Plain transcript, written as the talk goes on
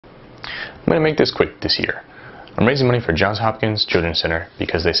I'm going to make this quick this year. I'm raising money for Johns Hopkins Children's Center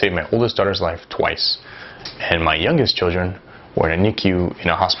because they saved my oldest daughter's life twice, and my youngest children were in a NICU in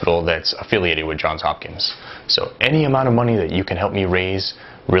a hospital that's affiliated with Johns Hopkins. So any amount of money that you can help me raise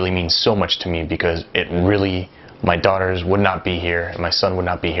really means so much to me, because it really, my daughters would not be here and my son would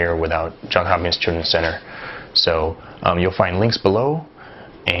not be here without Johns Hopkins Children's Center. So you'll find links below,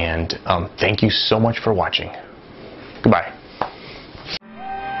 and thank you so much for watching. Goodbye.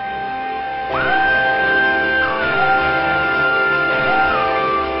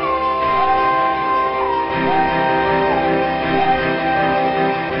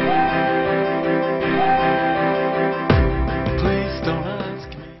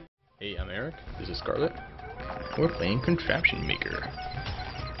 Hey, I'm Eric. This is Scarlett. We're playing Contraption Maker.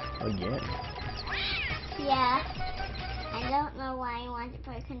 Again. Yeah. I don't know why I want to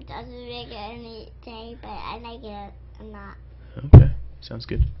play Contraption Maker any day, but I like it or not. Okay, sounds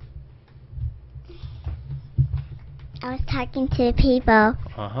good. I was talking to the people.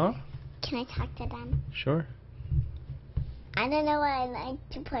 Uh-huh. Can I talk to them? Sure. I don't know why I like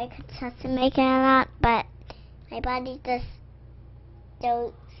to play Contraption Maker or not, but my body just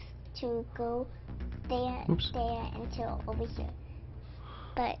goes to go there, Oops. there, until over here.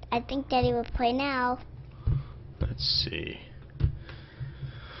 But I think Daddy will play now. Let's see.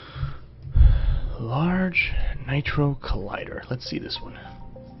 Large Nitro Collider. Let's see this one.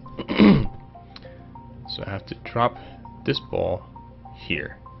 So I have to drop this ball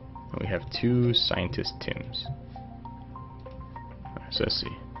here. And we have two scientist Tims. Alright, so let's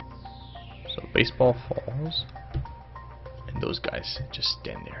see. So baseball falls, and those guys just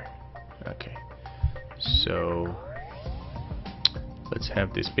stand there. Okay. So let's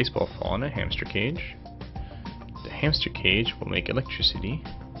have this baseball fall in a hamster cage. The hamster cage will make electricity.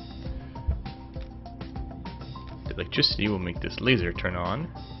 The electricity will make this laser turn on.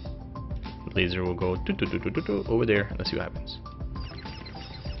 The laser will go over there. Let's see what happens.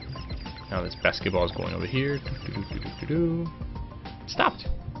 Now this basketball is going over here. It stopped.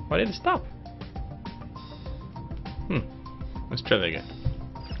 Why did it stop? Let's try that again.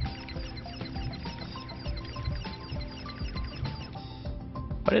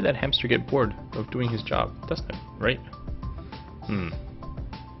 Why did that hamster get bored of doing his job? That's not right.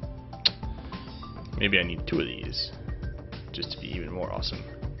 Maybe I need two of these just to be even more awesome.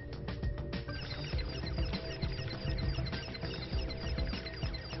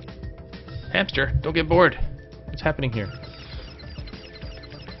 Hamster, don't get bored. What's happening here?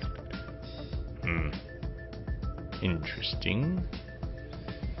 Interesting.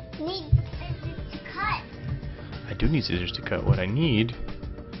 You need scissors to cut. I do need scissors to cut. What I need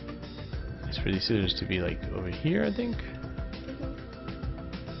is for these scissors to be like over here, I think.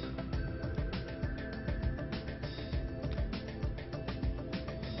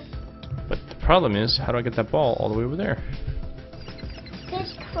 But the problem is, how do I get that ball all the way over there? Good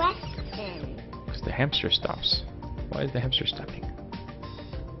question. Because the hamster stops. Why is the hamster stopping?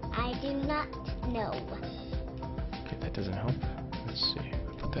 I do not know. Okay, that doesn't help. Let's see.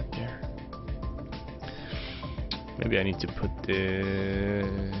 Put that there. Maybe I need to put the...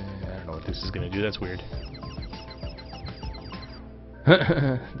 I don't know what this is gonna do. That's weird.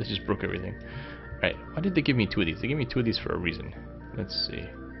 They just broke everything. Alright, why did they give me two of these? They gave me two of these for a reason. Let's see.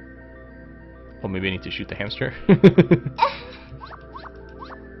 Oh, maybe I need to shoot the hamster? Let's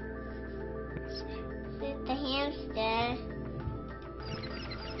see. Shoot the hamster.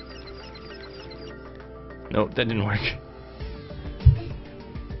 Nope, that didn't work.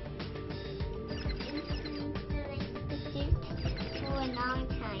 For a long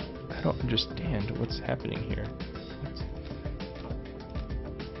time. I don't understand what's happening here.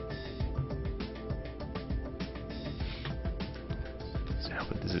 Does it help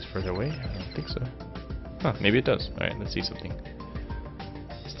that this is further away? I don't think so. Huh, maybe it does. Alright, let's see something.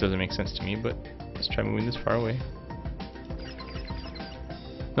 This doesn't make sense to me, but let's try moving this far away.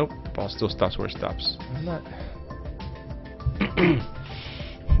 Nope, the ball still stops where it stops. I'm not...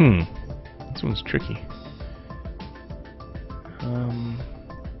 This one's tricky.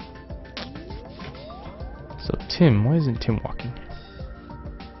 So Tim, why isn't Tim walking?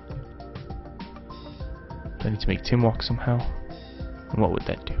 Do I need to make Tim walk somehow? And what would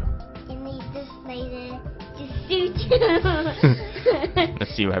that do? You need this laser to shoot him.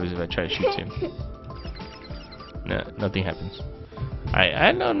 Let's see what happens if I try to shoot Tim. Nah, nothing happens.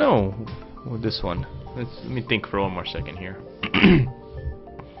 I don't know with this one. Let me think for one more second here.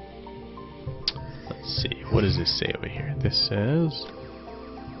 Let's see, what does this say over here? This says,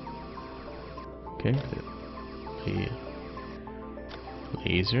 okay, the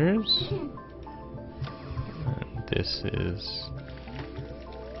lasers. And this is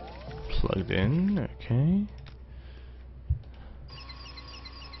plugged in. Okay.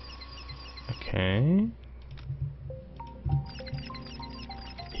 Okay.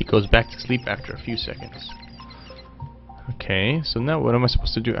 He goes back to sleep after a few seconds. Okay, so now what am I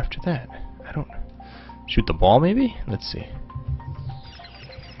supposed to do after that? I don't... Shoot the ball, maybe? Let's see.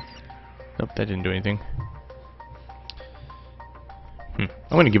 Nope, that didn't do anything. I'm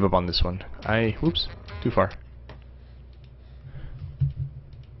gonna give up on this one. Whoops, too far.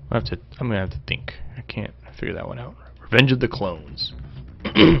 I'm gonna have to think. I can't figure that one out. Revenge of the Clones.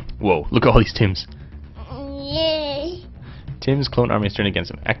 Whoa, look at all these Tims. Yay. Tim's clone army is turned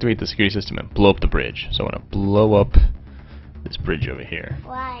against him. Activate the security system and blow up the bridge. So I'm gonna blow up this bridge over here.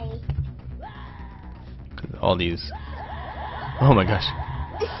 Why? Cause all these... Oh my gosh.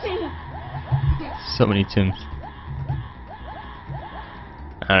 So many Tims.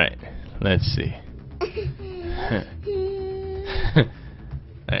 Alright, let's see.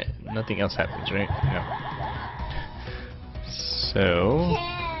 Alright, nothing else happens, right? No. So...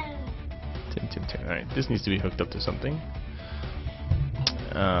 Tim. Alright, this needs to be hooked up to something.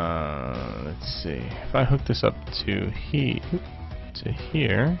 Let's see. If I hook this up to here,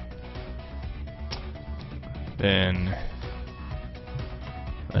 then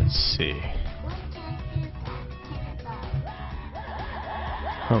let's see.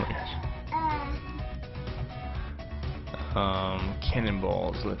 Oh my gosh.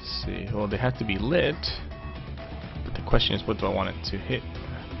 Cannonballs. Let's see. Well, they have to be lit. But the question is, what do I want it to hit?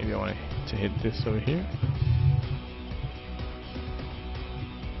 Maybe I want it to hit this over here.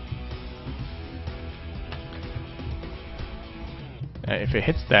 If it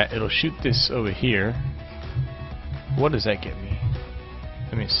hits that, it'll shoot this over here. What does that get me?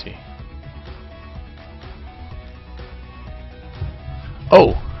 Let me see.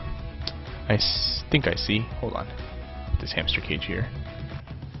 Oh! I think I see. Hold on. Put this hamster cage here.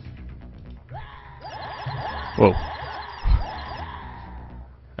 Whoa.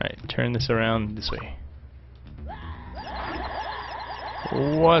 Alright, turn this around this way.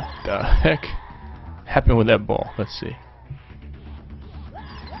 What the heck happened with that ball? Let's see.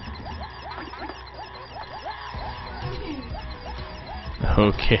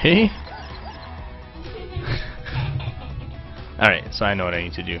 Okay. Alright, so I know what I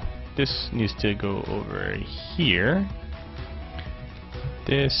need to do. This needs to go over here.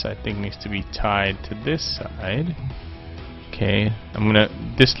 This, I think, needs to be tied to this side. Okay,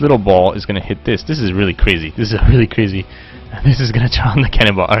 this little ball is gonna hit this. This is really crazy. This is really crazy. This is gonna draw on the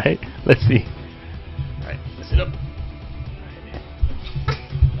cannonball. Alright, let's see. Alright, lift it up.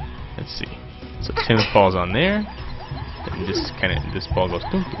 Let's see. So Tim falls on there. And this ball goes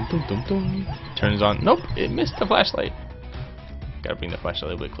dum dum dum dum dum. Turns on. Nope, it missed the flashlight. Gotta bring the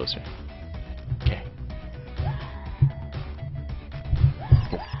flashlight a little bit closer. Okay.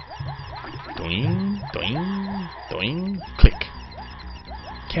 Doing, doing, doing. Click.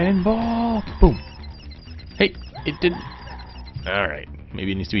 Cannonball. Boom. Hey, it did. All right.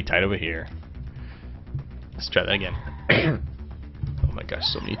 Maybe it needs to be tied over here. Let's try that again. Oh my gosh,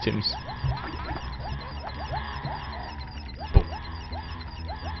 so many Tims.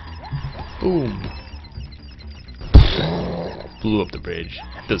 Boom. Blew up the bridge.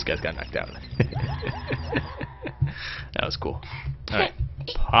 Those guys got knocked out. That was cool. Alright.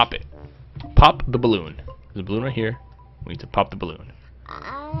 Pop it. Pop the balloon. There's a balloon right here. We need to pop the balloon.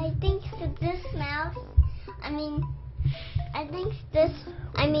 I think for this mouse, I don't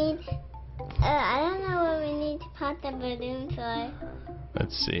know what we need to pop the balloon for.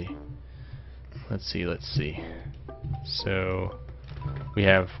 Let's see. So... we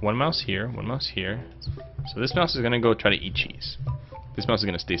have one mouse here, one mouse here. So this mouse is gonna go try to eat cheese. This mouse is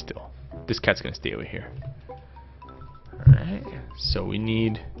gonna stay still. This cat's gonna stay over here. Alright, so we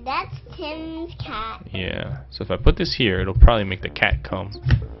need... That's Tim's cat. Yeah, so if I put this here, it'll probably make the cat come.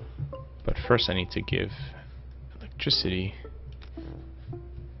 But first I need to give electricity.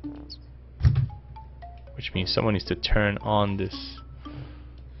 Which means someone needs to turn on this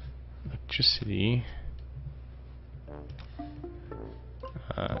electricity.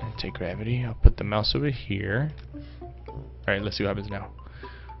 Anti-gravity. I'll put the mouse over here. Alright, let's see what happens now.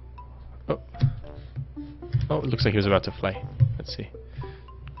 Oh, it looks like he was about to fly. Let's see.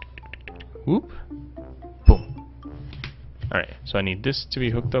 Whoop. Boom. Alright, so I need this to be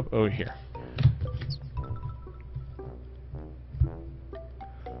hooked up over here.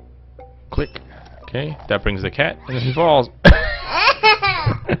 Click. Okay, that brings the cat, and then he falls.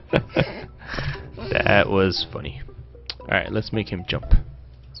 That was funny. Alright, let's make him jump.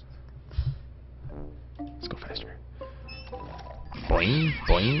 Let's go faster. Boing,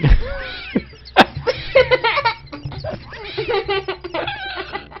 boing.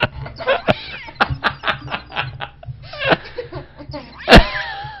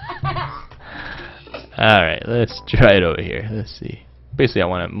 Alright, let's try it over here. Let's see. Basically, I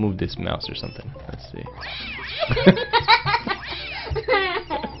want to move this mouse or something. Let's see.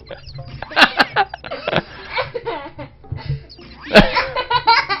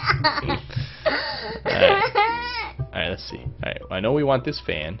 Alright, let's see. Alright, I know we want this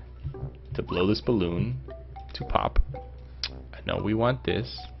fan to blow this balloon to pop. I know we want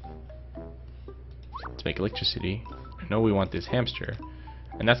this to make electricity. I know we want this hamster.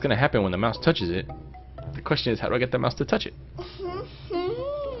 And that's going to happen when the mouse touches it. The question is, how do I get the mouse to touch it?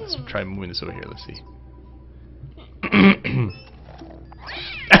 Let's try moving this over here. Let's see.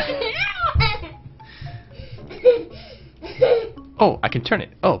 Oh, I can turn it.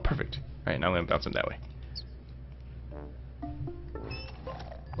 Oh, perfect. Alright, now I'm going to bounce him that way.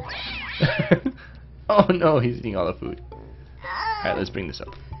 Oh no, he's eating all the food. Alright, let's bring this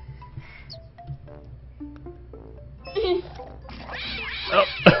up. Oh.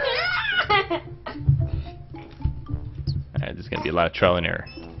 Alright, there's gonna be a lot of trial and error.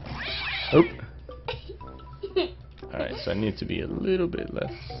 Oh. Alright, so I need it to be a little bit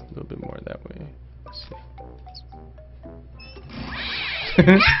less, a little bit more that way. Let's see.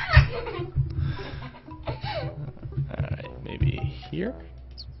 Alright, maybe here?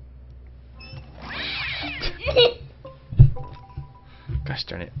 Gosh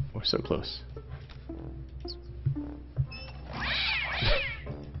darn it, we're so close.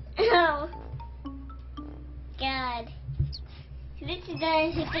 Oh. God. This is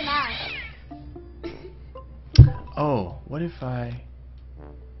gonna hit the mouse. Oh, what if I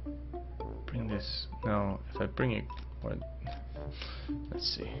bring this? No, if I bring it. What? Let's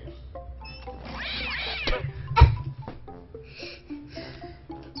see.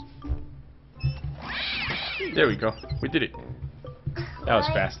 There we go. We did it. That was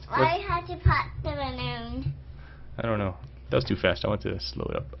fast. Why had to pop the balloon? I don't know. That was too fast. I want to slow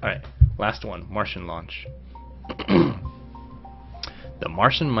it up. Alright, last one. Martian launch. The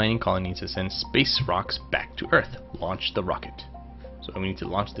Martian mining colony needs to send space rocks back to Earth. Launch the rocket. So we need to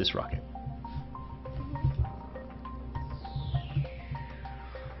launch this rocket.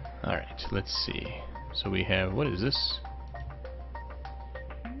 Alright, let's see. So we have, what is this?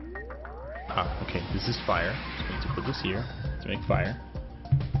 Ah, okay, this is fire. So we need to put this here to make fire.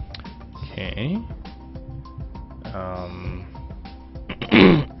 Okay.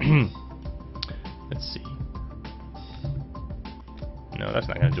 Let's see. No, that's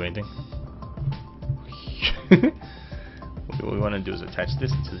not going to do anything. What we want to do is attach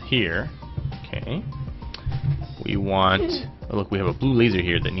this to here. Okay. We want... Oh, look, we have a blue laser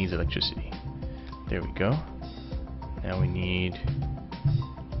here that needs electricity. There we go. Now we need...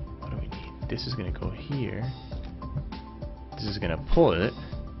 What do we need? This is going to go here. This is going to pull it.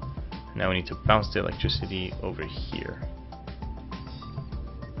 Now we need to bounce the electricity over here.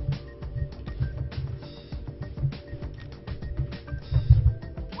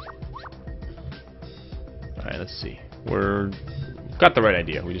 Alright, let's see. We've got the right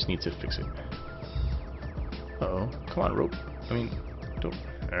idea. We just need to fix it. Uh-oh. Come on, rope. I mean, don't...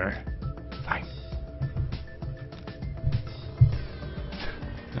 Fine.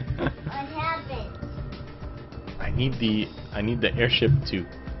 What happened? I need the airship to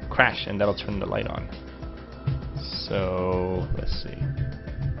crash, and that'll turn the light on. So let's see.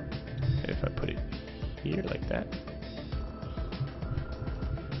 If I put it here like that.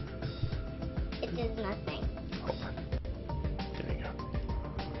 It does nothing. Hold on. There we go.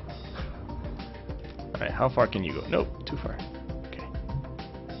 Alright, how far can you go? Nope, too far. Okay.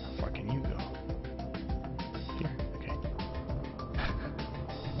 How far can you go? Here? Okay.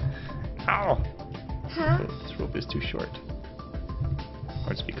 Ow! Huh? This rope is too short.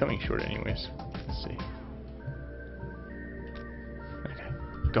 Or it's becoming short anyways. Let's see. Okay,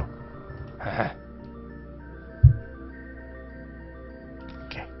 go. Haha.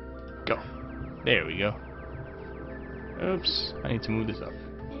 Okay, go. There we go. Oops, I need to move this up.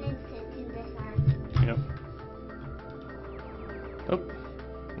 And then sit in this arm. Yep. Oh,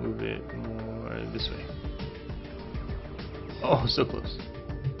 move it more this way. Oh, so close.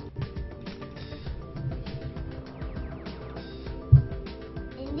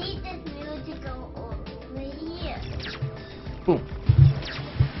 You need this mirror to go over here. Boom.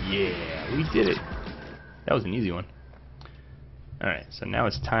 Yeah, we did it. That was an easy one. Alright, so now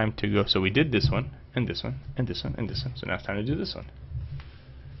it's time to go. So we did this one, and this one, and this one, and this one. So now it's time to do this one.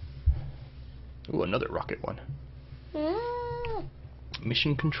 Ooh, another rocket one.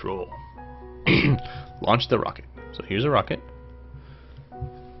 Mission control. Launch the rocket. So here's a rocket.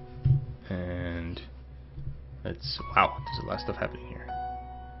 And let's... Wow, there's a lot of stuff happening here.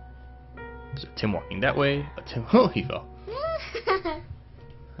 There's a Tim walking that way. A Tim... Oh, he fell.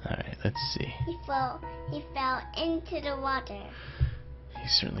 Alright, let's Let's see. He fell into the water. He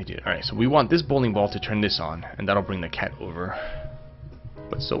certainly did. Alright, so we want this bowling ball to turn this on, and that'll bring the cat over.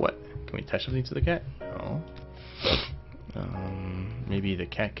 But so what? Can we attach something to the cat? No. Maybe the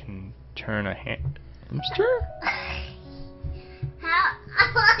cat can turn a hamster? How?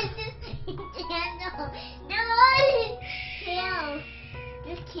 I want this candle. No, tail.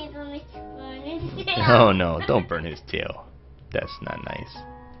 This candle makes burn his tail. Oh no, don't burn his tail. That's not nice.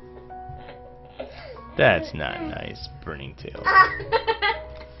 That's not nice, burning tail.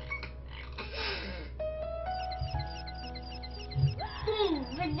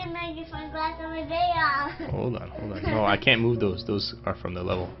 Put the magnifying glass over there. Hold on. No, I can't move those. Those are from the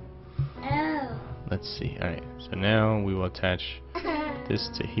level. Oh. Let's see. Alright, so now we will attach this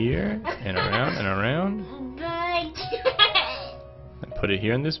to here, and around, and around. And put it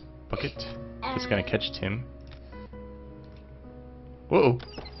here in this bucket. It's gonna catch Tim. Whoa!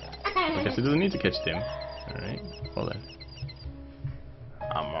 I guess it doesn't need to catch Tim. Alright, hold on.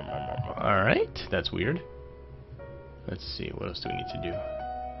 Alright, that's weird. Let's see, what else do we need to do?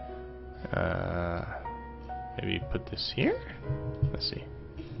 Maybe put this here? Let's see.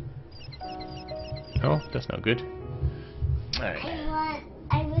 No, that's not good. Alright.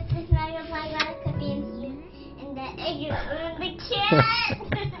 I wish this magnifying glass could be in here, and then it could burn the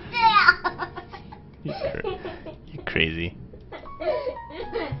cat. You're crazy.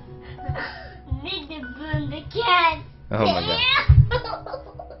 Need to burn the cat. Oh my god.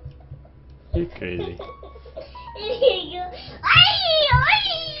 You're crazy.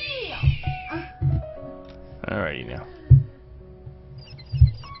 Alrighty now.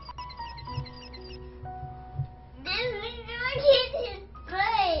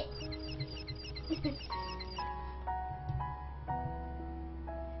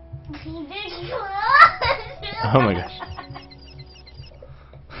 Oh my gosh.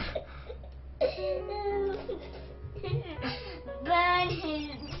 Burn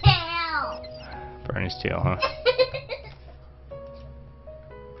his tail. Burn his tail, huh?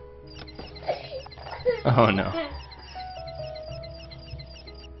 Oh no.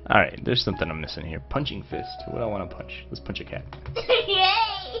 Alright, there's something I'm missing here. Punching fist. What do I want to punch? Let's punch a cat.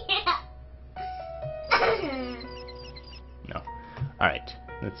 No. Alright,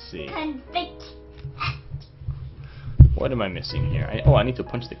 let's see. Convict. What am I missing here? I need to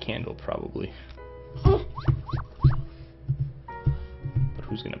punch the candle, probably. But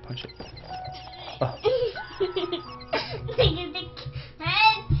who's gonna punch it? Oh.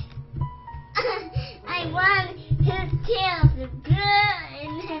 I want his tail to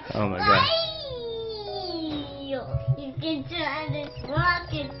burn. Oh my god. You can turn this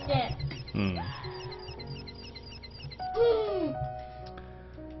rocket ship.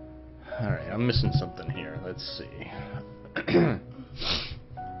 Alright, I'm missing something here. Let's see. Burn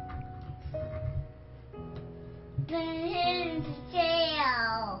his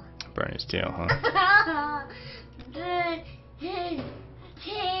tail. Burn his tail, huh? Burn his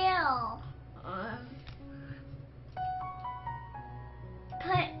tail.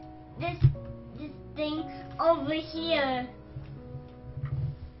 Put this thing over here.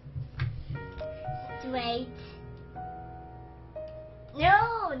 Straight. No.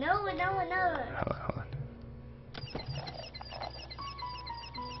 Hold on.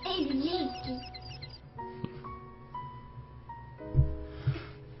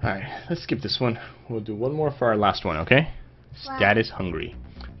 Alright, let's skip this one. We'll do one more for our last one, okay? Wow. Status hungry.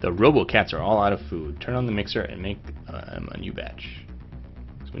 The robo-cats are all out of food. Turn on the mixer and make a new batch.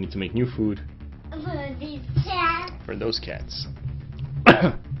 So we need to make new food For these cats. for those cats.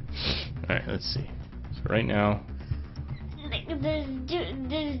 Alright, let's see. So right now, There's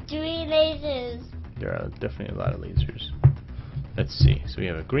 3 lasers. there are definitely a lot of lasers. Let's see. So we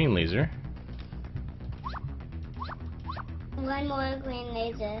have a green laser. 1 more green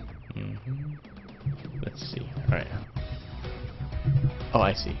laser. Let's see. Alright. Oh,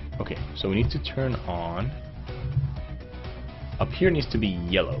 I see. Okay, so we need to turn on... Up here needs to be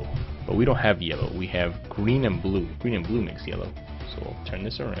yellow, but we don't have yellow. We have green and blue. Green and blue makes yellow. So we'll turn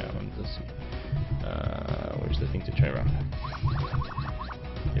this around. Let's see. Where's the thing to turn around?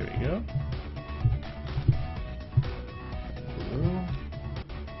 There we go. Blue.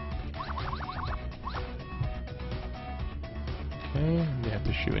 Okay, we have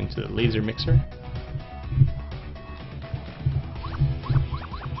to shoot into the laser mixer.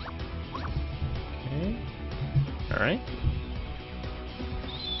 Okay. Alright.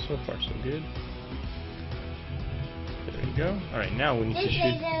 So far so good. There we go. Alright, now we need to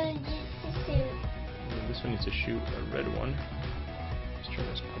shoot. This one needs to shoot a red one. Let's turn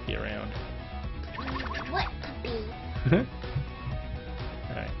this puppy around. What puppy?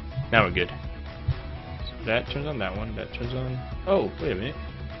 Alright. Now we're good. So that turns on that one. That turns on. Oh, wait a minute.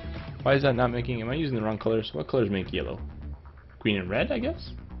 Why is that not making? Am I using the wrong colors? What colors make yellow? Green and red, I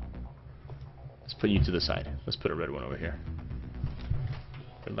guess. Let's put you to the side. Let's put a red one over here.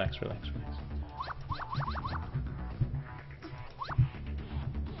 Relax, relax, relax.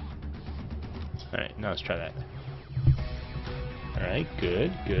 Alright, now let's try that. Alright,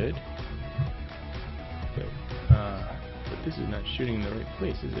 good, good. Good. But this is not shooting in the right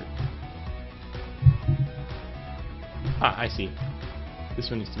place, is it? Ah, I see. This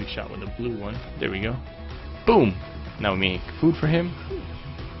one needs to be shot with a blue one. There we go. Boom! Now we make food for him.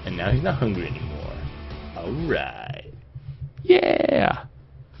 And now he's not hungry anymore. Alright. Yeah!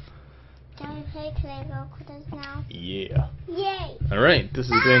 Can we play Lego quiz now? Yeah. Yay! Alright, this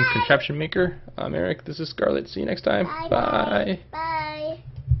has been Contraption Maker. I'm Eric. This is Scarlett. See you next time. Bye. Bye. Bye.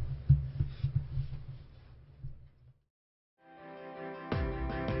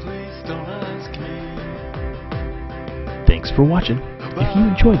 Please don't ask me. Thanks for watching. If you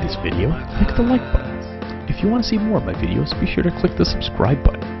enjoyed this video, click the like button. If you want to see more of my videos, be sure to click the subscribe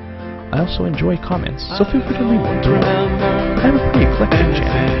button. I also enjoy comments, so feel free to leave one below. I have a pretty eclectic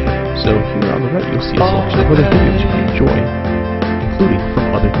channel, so here on the right you'll see a selection of other videos you can enjoy, including from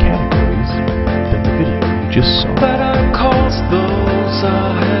other categories than the video you just saw. But I cause those